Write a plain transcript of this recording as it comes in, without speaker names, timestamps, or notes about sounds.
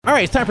All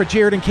right, it's time for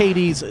Jared and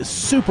Katie's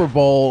Super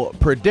Bowl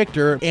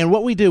Predictor. And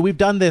what we do, we've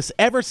done this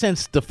ever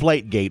since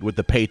Deflategate with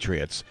the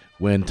Patriots,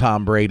 when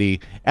Tom Brady,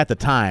 at the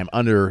time,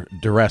 under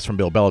duress from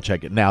Bill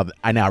Belichick,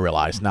 I now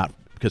realize, not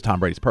because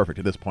Tom Brady's perfect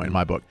at this point in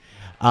my book,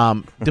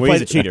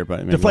 he's a cheater,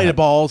 but deflated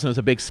balls, and it was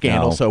a big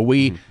scandal. No. So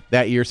we,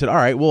 that year, said, all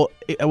right,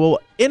 we'll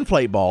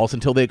inflate balls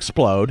until they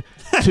explode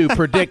to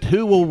predict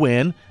who will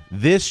win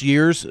this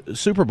year's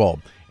Super Bowl.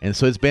 And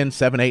so it's been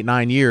 7, 8,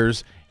 9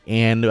 years,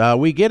 and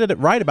we get it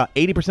right about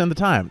 80% of the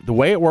time. The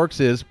way it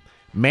works is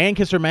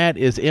Man-Kisser Matt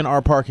is in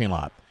our parking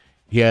lot.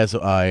 He has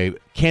a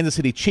Kansas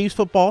City Chiefs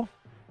football,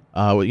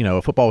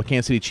 a football with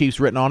Kansas City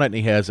Chiefs written on it, and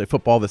he has a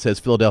football that says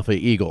Philadelphia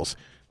Eagles.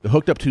 They're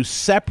hooked up to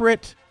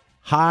separate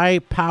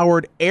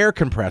high-powered air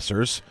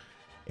compressors,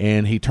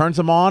 and he turns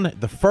them on.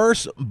 The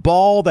first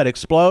ball that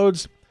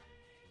explodes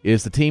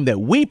is the team that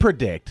we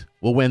predict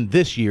will win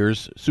this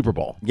year's Super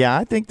Bowl. Yeah,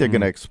 I think they're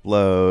going to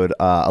explode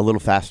a little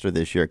faster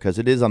this year because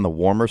it is on the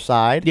warmer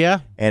side.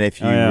 Yeah. And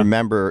if you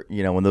remember,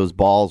 when those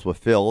balls were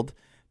filled,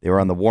 they were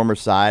on the warmer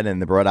side,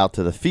 and they brought out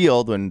to the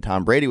field when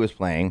Tom Brady was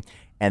playing,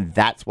 and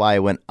that's why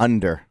it went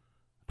under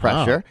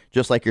pressure,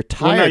 just like your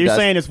tire you're does.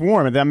 saying it's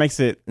warm, and that makes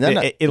it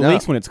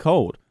leaks when it's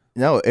cold.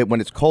 No,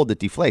 when it's cold, it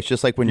deflates.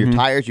 Just like when your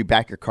tires, you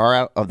back your car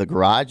out of the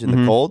garage in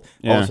the cold,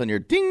 all of a sudden your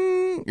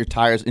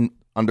tires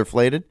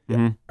underflated.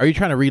 Mm-hmm. Are you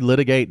trying to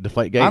relitigate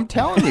Deflategate? I'm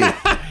telling you. You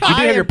do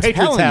have your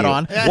Patriots hat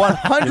on.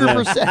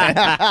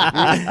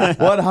 100%.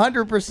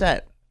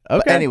 100%.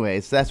 Okay. But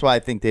anyways, that's why I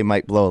think they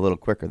might blow a little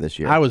quicker this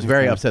year. I was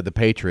very upset at the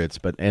Patriots,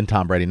 and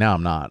Tom Brady. Now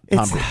I'm not.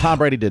 Tom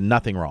Brady did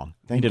nothing wrong.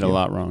 He did a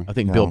lot wrong. I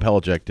think Bill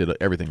Belichick did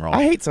everything wrong.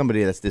 I hate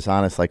somebody that's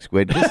dishonest like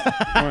Squid.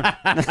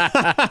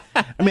 I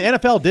mean,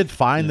 NFL did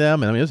fine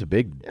them, and it was a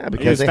big. Yeah,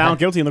 because he was found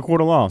guilty in the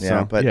court of law.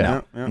 Yeah, but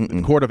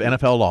the court of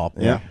NFL law.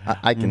 Yeah,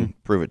 I can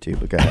prove it to you.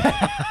 But go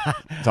ahead.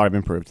 It's already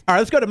been proved. All right,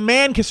 let's go to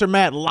Man-Kisser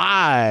Matt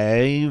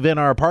live in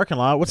our parking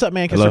lot. What's up,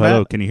 Man-Kisser Matt?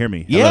 Hello, can you hear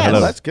me? Yes.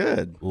 Hello. That's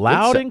good.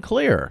 Loud and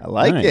clear. I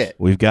like it.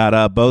 We've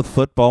got both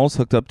footballs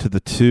hooked up to the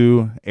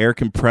 2 air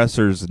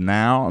compressors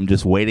now. I'm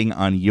just waiting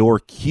on your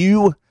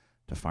cue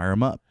to fire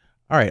them up.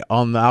 All right,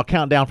 I'll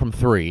count down from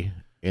 3,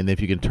 and if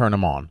you can turn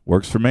them on.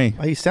 Works for me.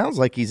 He sounds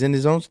like he's in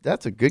his own.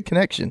 That's a good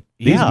connection.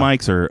 These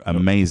mics are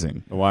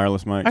amazing. The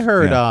wireless mics. I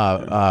heard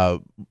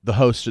the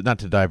host, not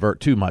to divert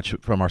too much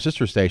from our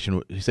sister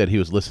station, he said he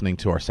was listening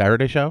to our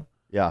Saturday show.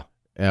 Yeah.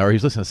 Or he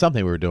was listening to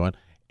something we were doing,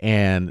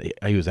 and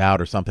he was out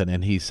or something,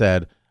 and he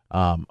said,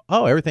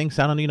 everything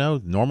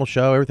sounded, normal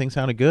show, everything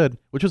sounded good,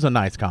 which was a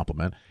nice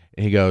compliment.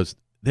 And he goes,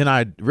 then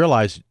I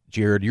realized,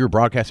 Jared, you were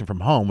broadcasting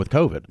from home with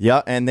COVID.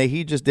 Yeah, and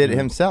he just did it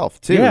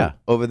himself, too,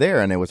 over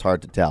there, and it was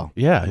hard to tell.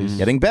 Yeah. He's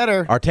getting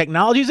better. Our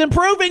technology's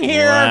improving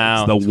here.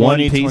 Wow. It's the one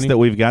piece that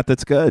we've got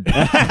that's good.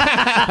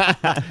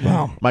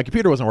 Wow. My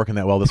computer wasn't working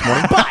that well this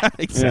morning, but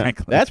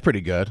exactly. That's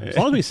pretty good. As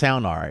long as we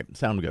sound all right.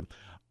 Sound good.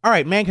 All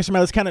right, Man-Kisser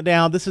Matt, let's count it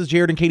down. This is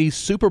Jared and Katie's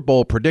Super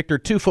Bowl Predictor.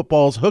 2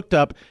 footballs hooked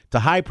up to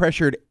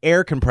high-pressured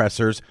air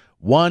compressors.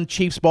 1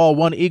 Chiefs ball,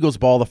 1 Eagles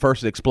ball. The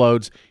first that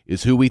explodes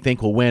is who we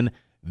think will win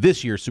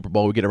this year's Super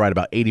Bowl. We get it right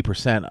about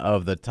 80%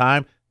 of the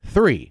time.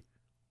 3,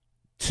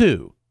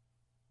 2,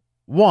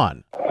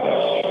 1.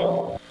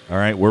 All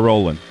right, we're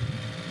rolling.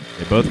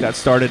 They both got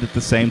started at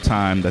the same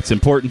time. That's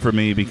important for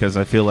me because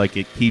I feel like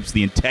it keeps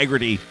the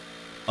integrity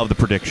of the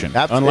prediction.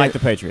 Unlike the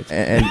Patriots.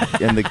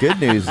 And the good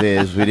news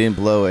is we didn't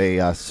blow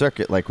a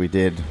circuit like we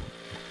did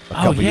a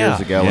couple years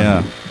ago.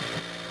 Yeah.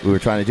 We were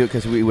trying to do it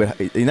because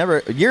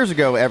years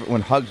ago,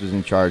 when Huggs was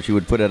in charge, he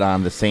would put it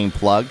on the same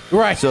plug.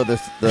 Right. So the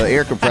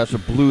air compressor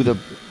blew the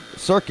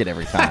circuit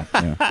every time.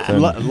 Yeah. So,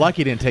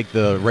 lucky didn't take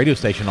the radio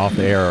station off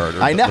the air.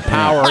 Or I know. The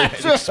power.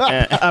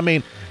 I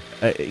mean,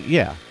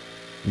 yeah.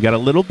 You got a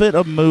little bit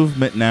of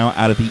movement now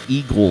out of the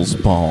Eagles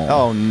ball.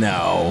 Oh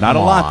no! Not a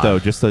lot though,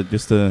 just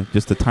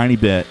a tiny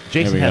bit.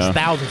 Jason has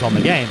thousands on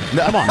the game.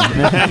 Come on.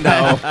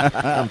 No,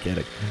 I'm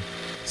kidding.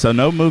 So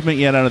no movement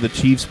yet out of the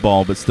Chiefs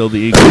ball, but still the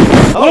Eagles.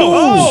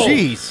 Oh,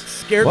 jeez!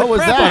 Scared what the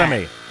was crap that? out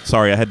of me.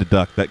 Sorry, I had to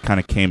duck. That kind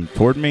of came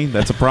toward me.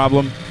 That's a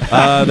problem.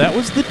 That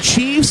was the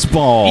Chiefs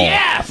ball.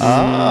 Yes.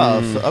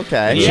 Oh,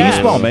 okay. Yes.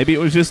 Chiefs ball. Maybe it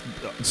was just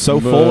so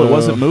full it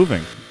wasn't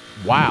moving.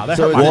 Wow. That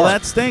So hurt my Well,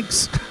 heart. that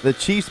stinks. The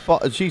Chiefs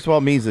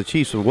ball means the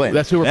Chiefs would win.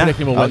 That's who we're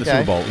predicting will win the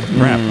Super Bowl.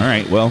 Crap. All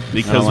right. Well,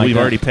 because like we've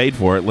that. already paid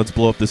for it, let's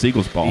blow up this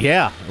Eagles ball.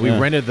 Yeah. We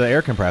rented the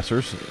air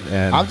compressors.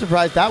 And I'm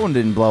surprised that one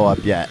didn't blow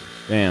up yet.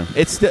 Damn.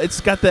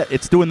 It's got that.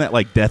 It's doing that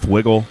like death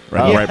wiggle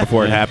right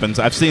before it happens.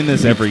 I've seen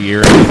this every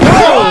year.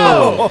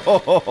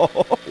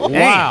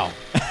 wow.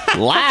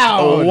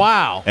 Loud.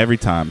 Wow. Every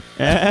time.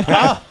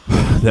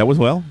 That was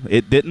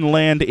It didn't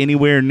land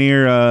anywhere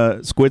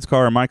near Squid's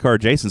car or my car or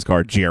Jason's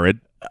car,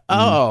 Jared.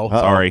 Oh.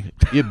 Sorry.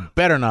 You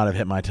better not have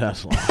hit my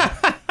Tesla.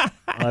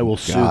 I will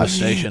sue the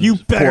station. You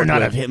better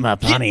not have hit my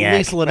Pontiac.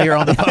 Lisa Lanier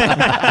on the phone.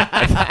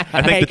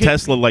 I think the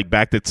Tesla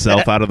backed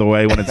itself out of the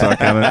way when it's not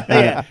coming.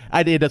 Yeah,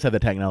 it does have the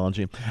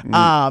technology.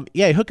 Why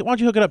don't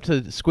you hook it up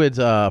to Squid's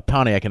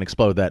Pontiac and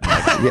explode that?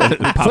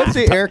 Put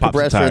the air pop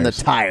some compressor in the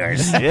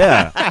tires. tires.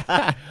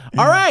 Yeah.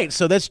 All right,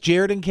 so that's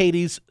Jared and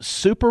Katie's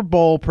Super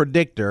Bowl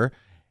predictor.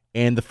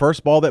 And the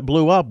first ball that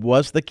blew up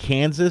was the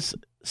Kansas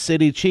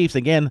City Chiefs.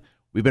 Again,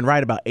 we've been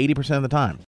right about 80% of the time.